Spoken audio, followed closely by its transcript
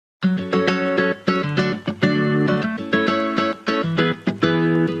Blood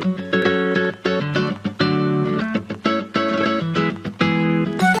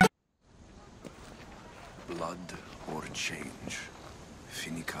or change?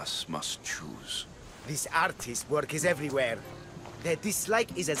 Finicus must choose. This artist's work is everywhere. Their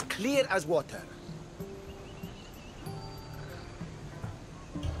dislike is as clear as water.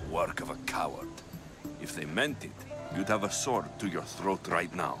 Work of a coward. If they meant it, you'd have a sword to your throat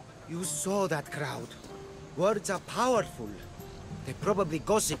right now. You saw that crowd. Words are powerful. They're probably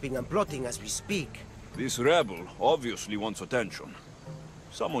gossiping and plotting as we speak. This rebel obviously wants attention.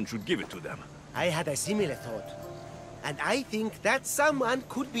 Someone should give it to them. I had a similar thought. And I think that someone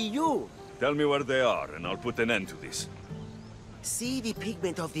could be you. Tell me where they are, and I'll put an end to this. See the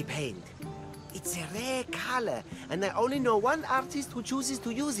pigment of the paint. It's a rare color, and I only know one artist who chooses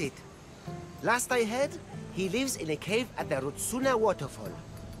to use it. Last I heard, he lives in a cave at the Rotsuna waterfall.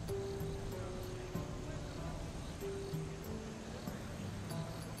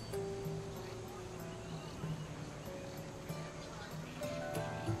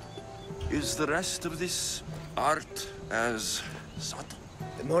 Is the rest of this art as subtle?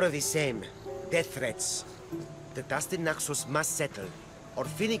 More of the same. Death threats. The dust in Naxos must settle, or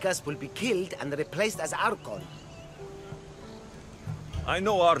Finicus will be killed and replaced as Archon. I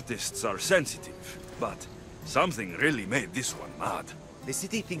know artists are sensitive, but something really made this one mad. The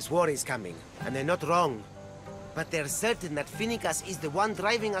city thinks war is coming, and they're not wrong. But they're certain that Finicus is the one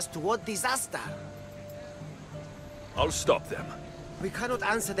driving us toward disaster. I'll stop them. We cannot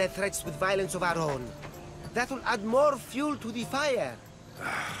answer their threats with violence of our own. That will add more fuel to the fire.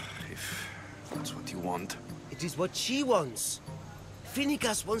 If that's what you want. It is what she wants.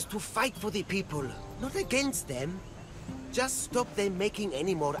 Finicus wants to fight for the people, not against them. Just stop them making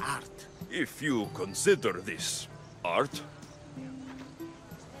any more art. If you consider this art.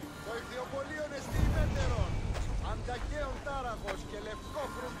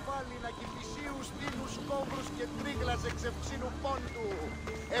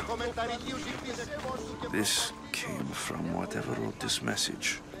 This came from whatever wrote this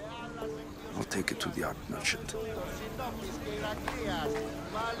message. I'll take it to the art merchant.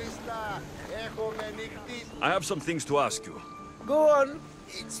 I have some things to ask you. Go on.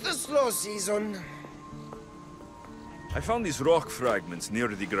 It's the slow season. I found these rock fragments near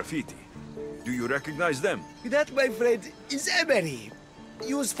the graffiti. Do you recognize them? That, my friend, is emery.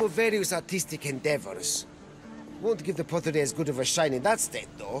 Used for various artistic endeavors. Won't give the pottery as good of a shine in that state,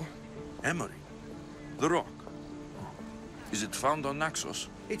 though. Emery? The rock? Is it found on Naxos?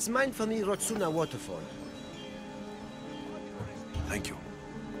 It's mined from the Rotsuna waterfall. Thank you.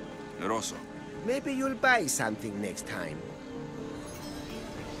 Neroso. Maybe you'll buy something next time.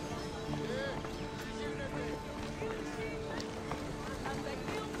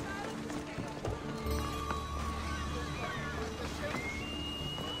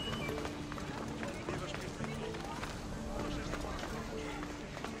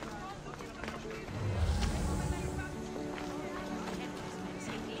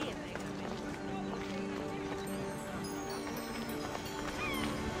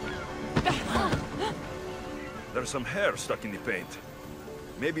 There's some hair stuck in the paint.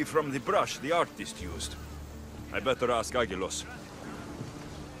 Maybe from the brush the artist used. I better ask Agilos.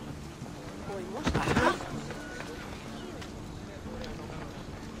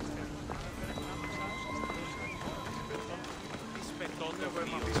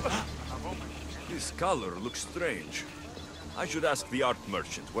 This color looks strange. I should ask the art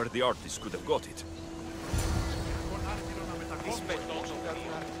merchant where the artist could have got it.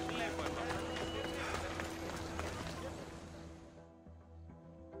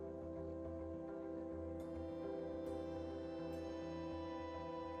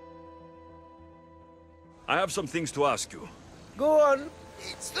 I have some things to ask you. Go on.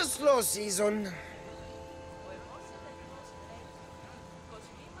 It's the slow season.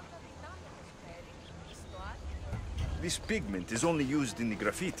 This pigment is only used in the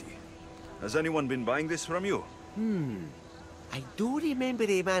graffiti. Has anyone been buying this from you? I do remember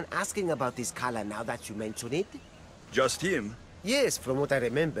a man asking about this color now that you mention it. Just him? Yes, from what I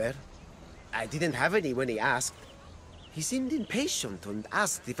remember. I didn't have any when he asked. He seemed impatient and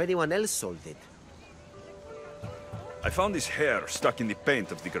asked if anyone else sold it. I found this hair stuck in the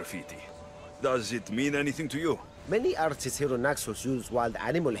paint of the graffiti. Does it mean anything to you? Many artists here on Naxos use wild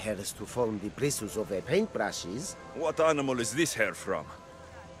animal hairs to form the bristles of their paintbrushes. What animal is this hair from?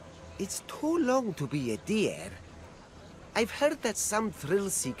 It's too long to be a deer. I've heard that some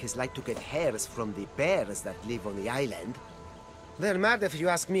thrill seekers like to get hairs from the bears that live on the island. They're mad if you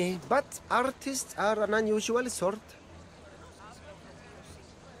ask me, but artists are an unusual sort.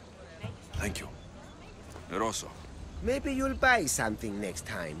 Thank you. Rosso. Maybe you'll buy something next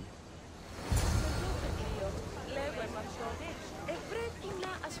time.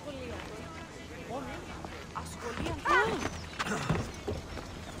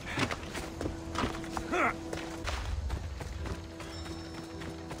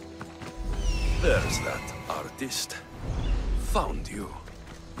 There's that artist. Found you.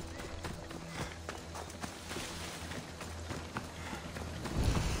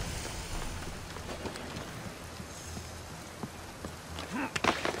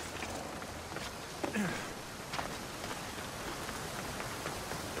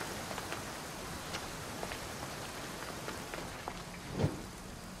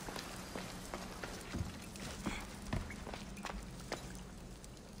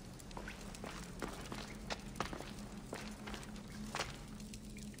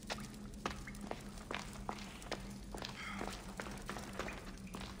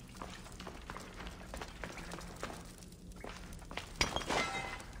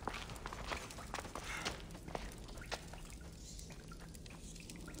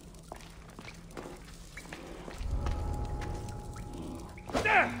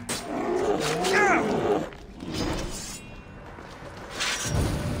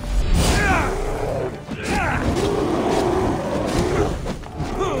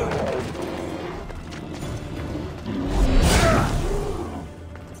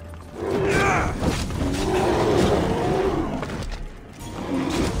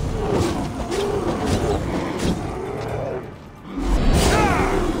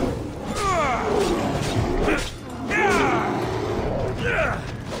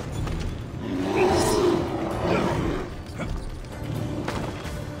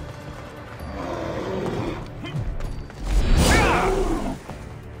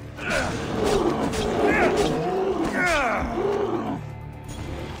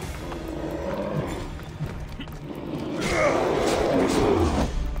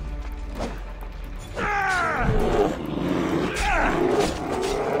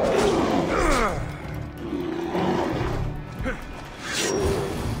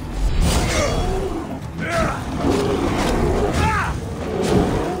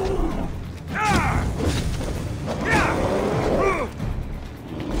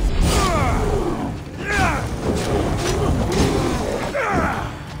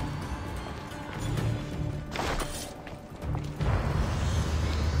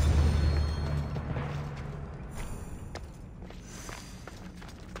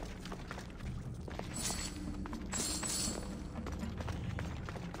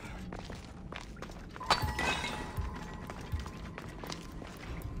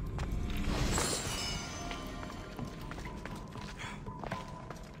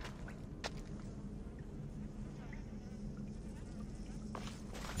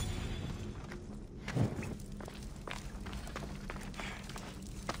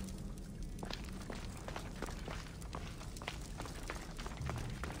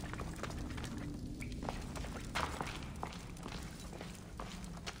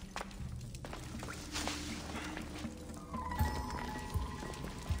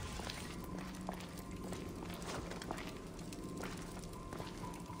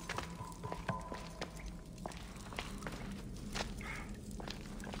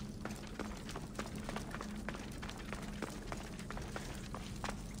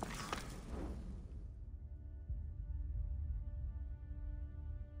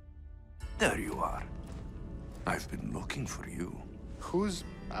 There you are. I've been looking for you. Who's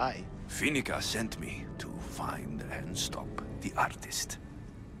I? Finica sent me to find and stop the artist.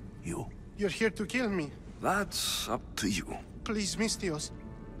 You? You're here to kill me. That's up to you. Please, Mistios.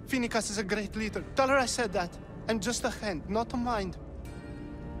 Finicas is a great leader. Tell her I said that. I'm just a hand, not a mind.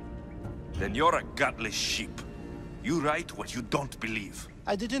 Then you're a gutless sheep. You write what you don't believe.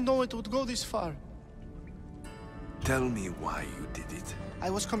 I didn't know it would go this far. Tell me why you did it. I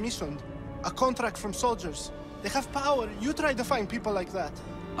was commissioned. A contract from soldiers. They have power. You try to find people like that.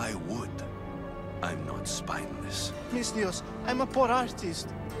 I would. I'm not spineless. Mistios, I'm a poor artist.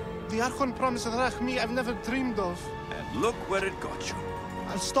 The Archon promised Rachmi I've never dreamed of. And look where it got you.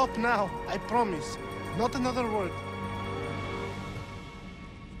 I'll stop now, I promise. Not another word.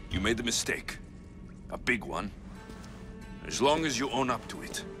 You made a mistake. A big one. As long as you own up to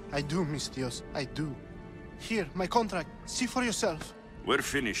it. I do, Mistios, I do. Here, my contract. See for yourself. We're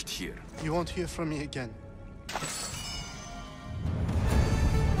finished here. You won't hear from me again.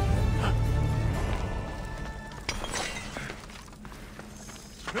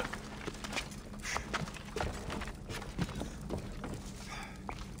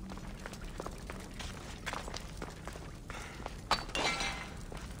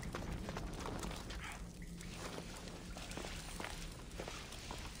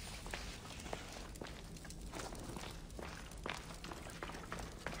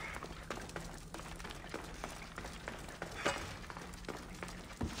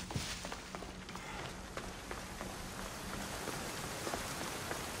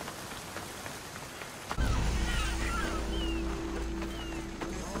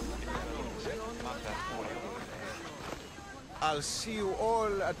 I'll see you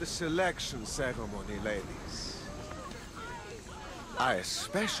all at the selection ceremony, ladies. I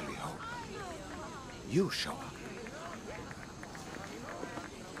especially hope you show up.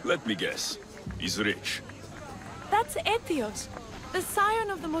 Let me guess. He's rich. That's Etios, the scion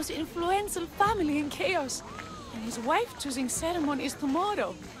of the most influential family in Chaos. And his wife choosing ceremony is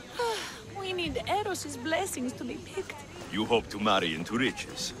tomorrow. We need Eros' blessings to be picked. You hope to marry into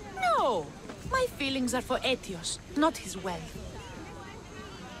riches. No! My feelings are for Etios, not his wealth.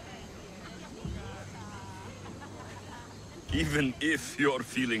 Even if your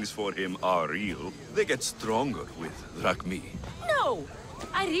feelings for him are real, they get stronger with Drachmi. No!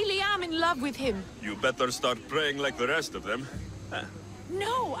 I really am in love with him. You better start praying like the rest of them.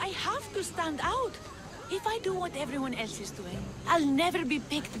 No, I have to stand out. If I do what everyone else is doing, I'll never be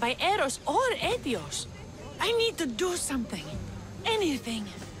picked by Eros or Etios. I need to do something. Anything.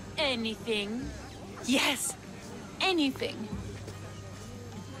 Anything? Yes, anything.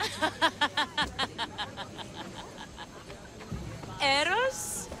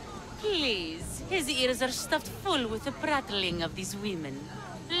 Eros? Please, his ears are stuffed full with the prattling of these women.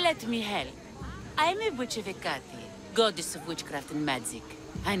 Let me help. I'm a witch of Hecate, goddess of witchcraft and magic.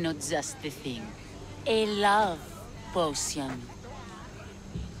 I know just the thing. A love potion.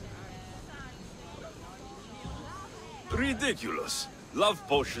 Ridiculous. Love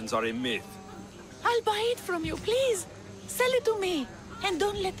potions are a myth. I'll buy it from you, please. Sell it to me, and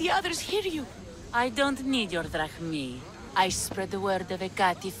don't let the others hear you. I don't need your drachmi. I spread the word of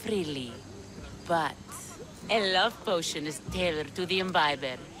Hecate freely. But a love potion is tailored to the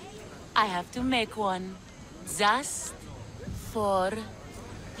imbiber. I have to make one. Just for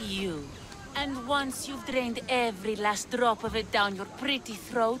you. And once you've drained every last drop of it down your pretty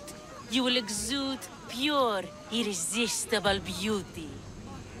throat, you will exude pure, irresistible beauty.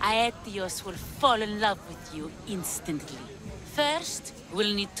 Aetios will fall in love with you instantly. First,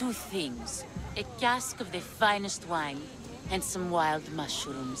 we'll need two things. A cask of the finest wine, and some wild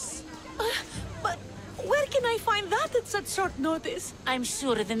mushrooms. But where can I find that at such short notice? I'm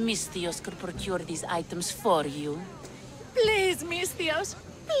sure the Mystios could procure these items for you. Please, Mystios.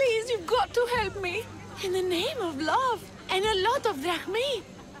 Please, you've got to help me. In the name of love, and a lot of drachmi.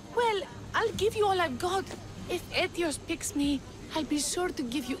 Well, I'll give you all I've got. If Etios picks me, I'll be sure to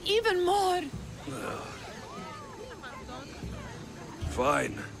give you even more.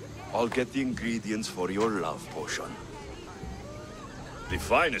 Fine. I'll get the ingredients for your love potion. The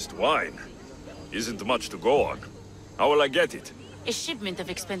finest wine? Isn't much to go on. How will I get it? A shipment of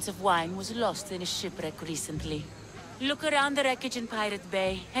expensive wine was lost in a shipwreck recently. Look around the wreckage in Pirate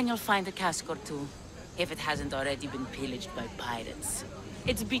Bay, and you'll find a cask or two. If it hasn't already been pillaged by pirates.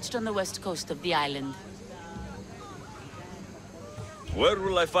 It's beached on the west coast of the island. Where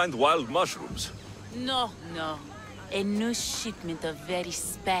will I find wild mushrooms? No. A new shipment of very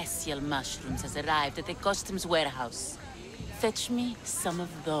special mushrooms has arrived at the customs warehouse. Fetch me some of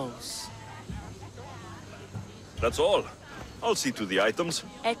those. That's all. I'll see to the items.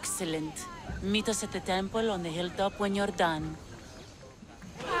 Excellent. Meet us at the temple on the hilltop when you're done.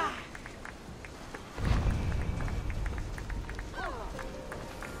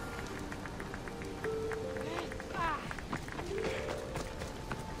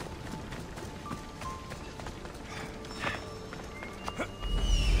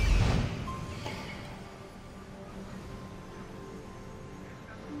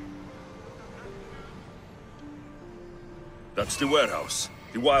 That's the warehouse.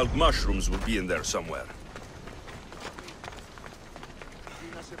 The wild mushrooms will be in there somewhere.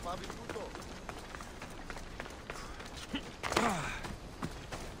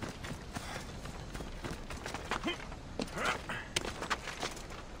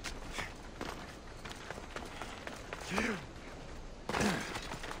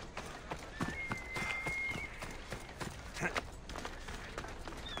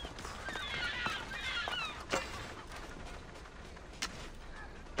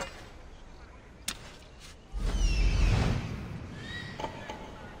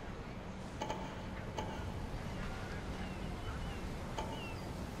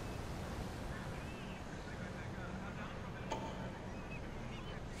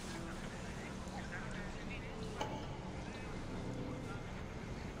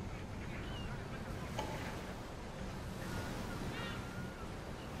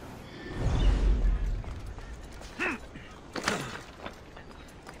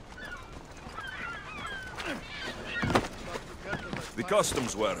 The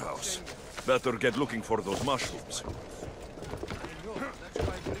customs warehouse. Better get looking for those mushrooms.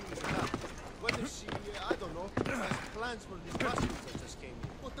 What if she, I don't know, has plans for these mushrooms that just came in?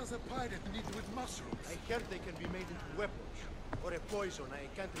 What does a pirate need with mushrooms? I heard they can be made into weapons. Or a poison, I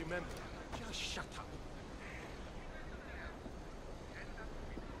can't remember. Just shut up.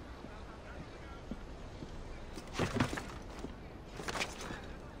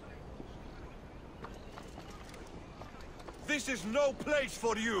 This is no place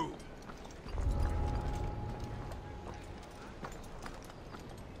for you!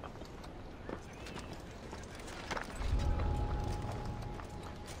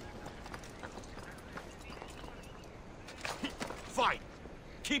 Fine.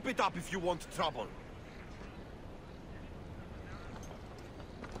 Keep it up if you want trouble.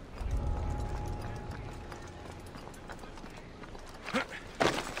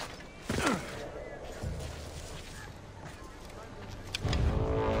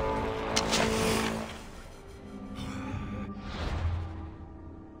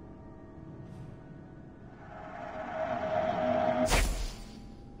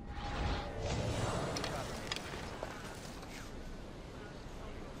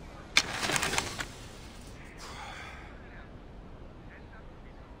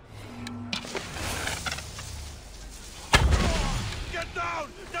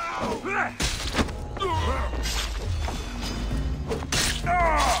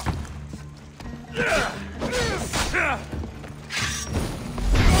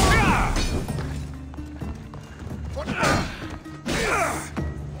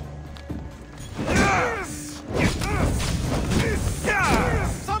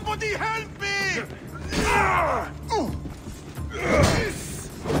 Somebody help me!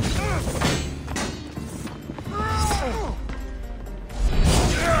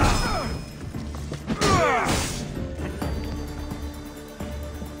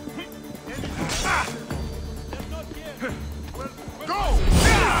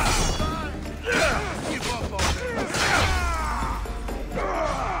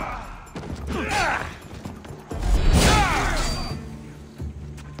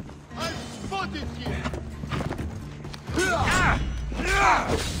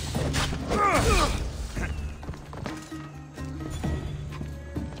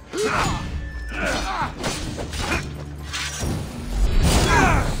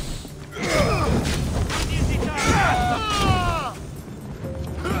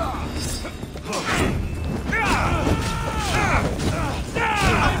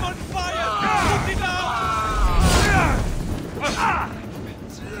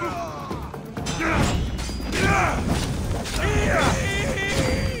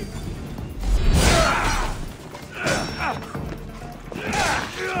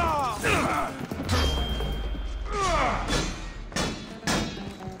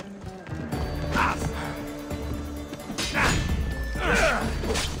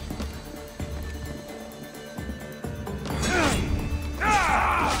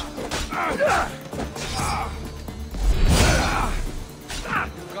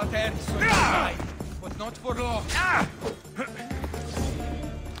 Not for long.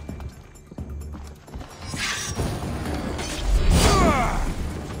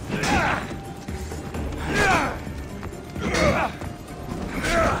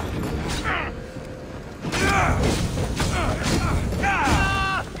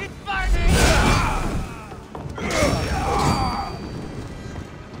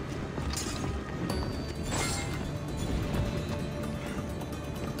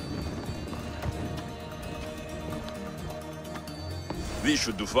 These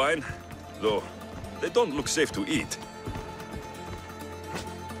should do fine, though they don't look safe to eat.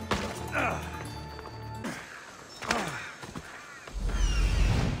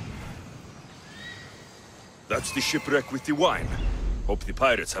 That's the shipwreck with the wine. Hope the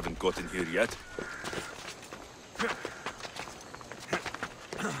pirates haven't gotten here yet.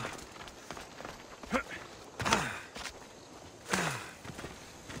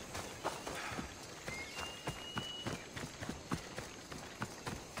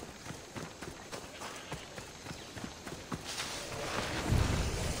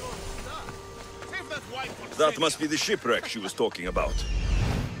 That must be the shipwreck she was talking about.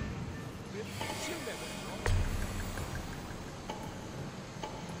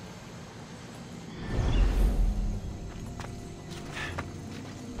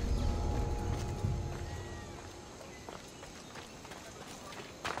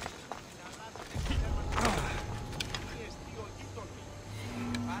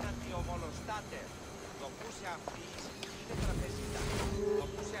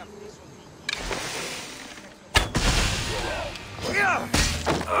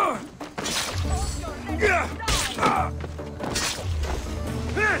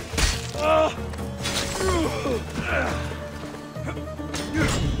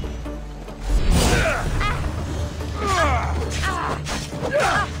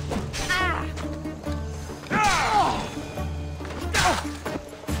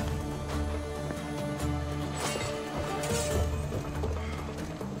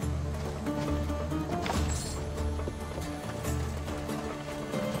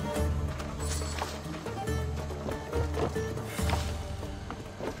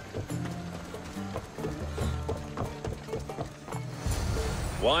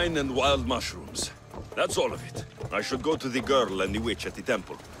 Wine and wild mushrooms. That's all of it. I should go to the girl and the witch at the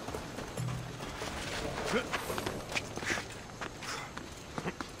temple. Look,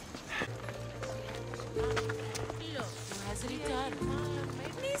 who has returned?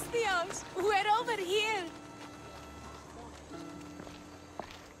 Mistios, we're over here.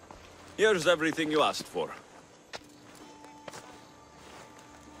 Here's everything you asked for.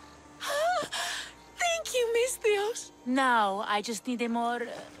 Thank you, Mistios. Now, I just need a more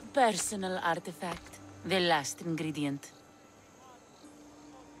personal artifact. The last ingredient.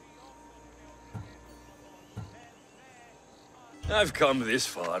 I've come this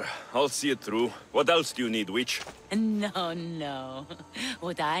far. I'll see it through. What else do you need, witch? No, no.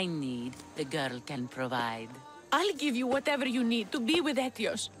 What I need, the girl can provide. I'll give you whatever you need to be with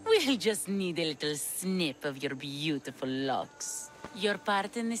Etios. We'll just need a little snip of your beautiful locks. Your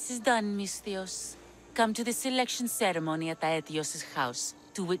part in this is done, Mistios. Come to the selection ceremony at Aetios' house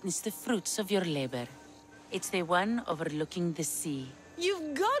to witness the fruits of your labor. It's the one overlooking the sea.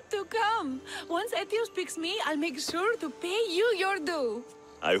 You've got to come. Once Etios picks me, I'll make sure to pay you your due.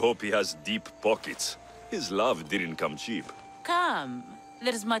 I hope he has deep pockets. His love didn't come cheap. Come.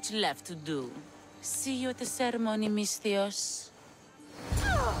 There's much left to do. See you at the ceremony, Mistios.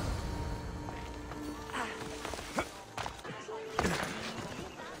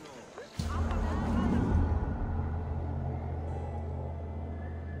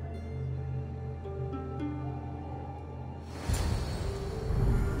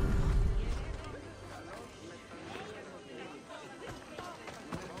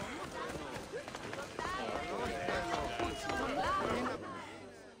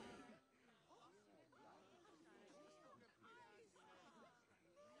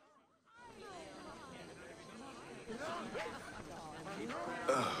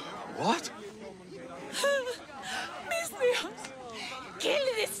 What? Mistios, kill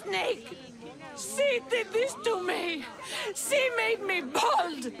this snake. She did this to me. She made me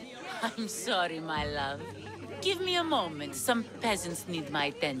bald. I'm sorry, my love. Give me a moment. Some peasants need my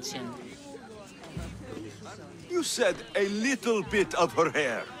attention. You said a little bit of her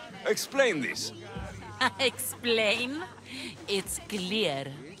hair. Explain this. Explain? It's clear,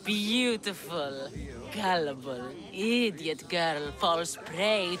 beautiful, gullible, idiot girl falls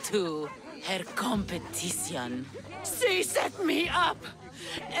prey to her competition. She set me up.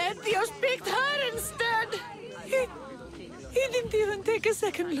 Etios picked her instead. He didn't even take a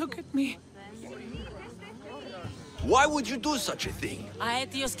second look at me. Why would you do such a thing?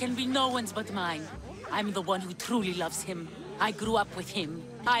 Aetios can be no one's but mine. I'm the one who truly loves him. I grew up with him.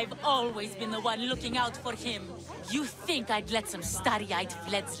 I've always been the one looking out for him. You think I'd let some starry-eyed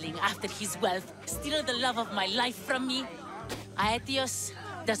fledgling after his wealth steal the love of my life from me? Aetios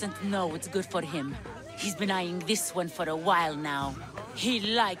doesn't know what's good for him. He's been eyeing this one for a while now. He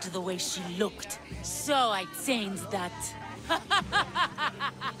liked the way she looked, so I changed that.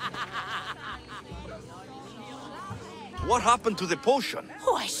 What happened to the potion?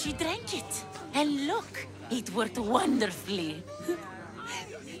 Why, she drank it. And look, it worked wonderfully.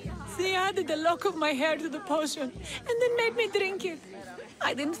 She added a lock of my hair to the potion and then made me drink it.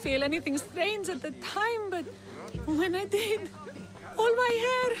 I didn't feel anything strange at the time, but when I did, all my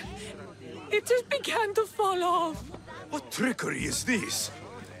hair, it just began to fall off. What trickery is this?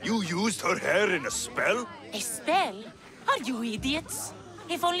 You used her hair in a spell? A spell? Are you idiots?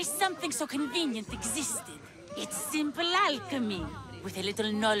 If only something so convenient existed. It's simple alchemy. With a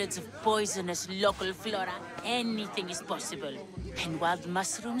little knowledge of poisonous local flora, anything is possible. And wild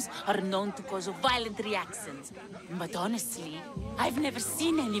mushrooms are known to cause violent reactions. But honestly, I've never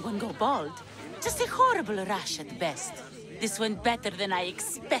seen anyone go bald. Just a horrible rash at best. This went better than I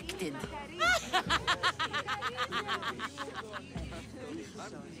expected.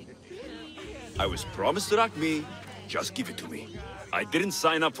 I was promised Rakmi. Just give it to me. I didn't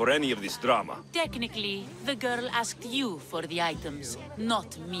sign up for any of this drama. Technically, the girl asked you for the items,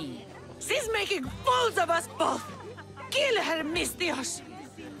 not me. She's making fools of us both. Kill her, Mistios.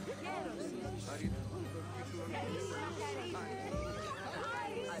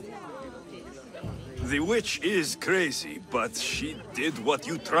 The witch is crazy, but she did what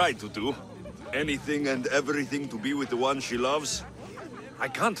you tried to do. Anything and everything to be with the one she loves. I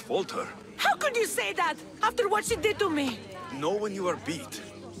can't fault her. How could you say that after what she did to me? Know when you are beat.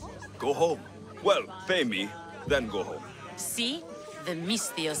 Go home. Well, pay me, then go home. See? The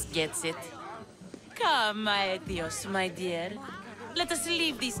Mistios gets it. Come, Aetios, my dear. Let us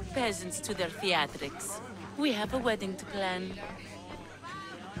leave these peasants to their theatrics. We have a wedding to plan.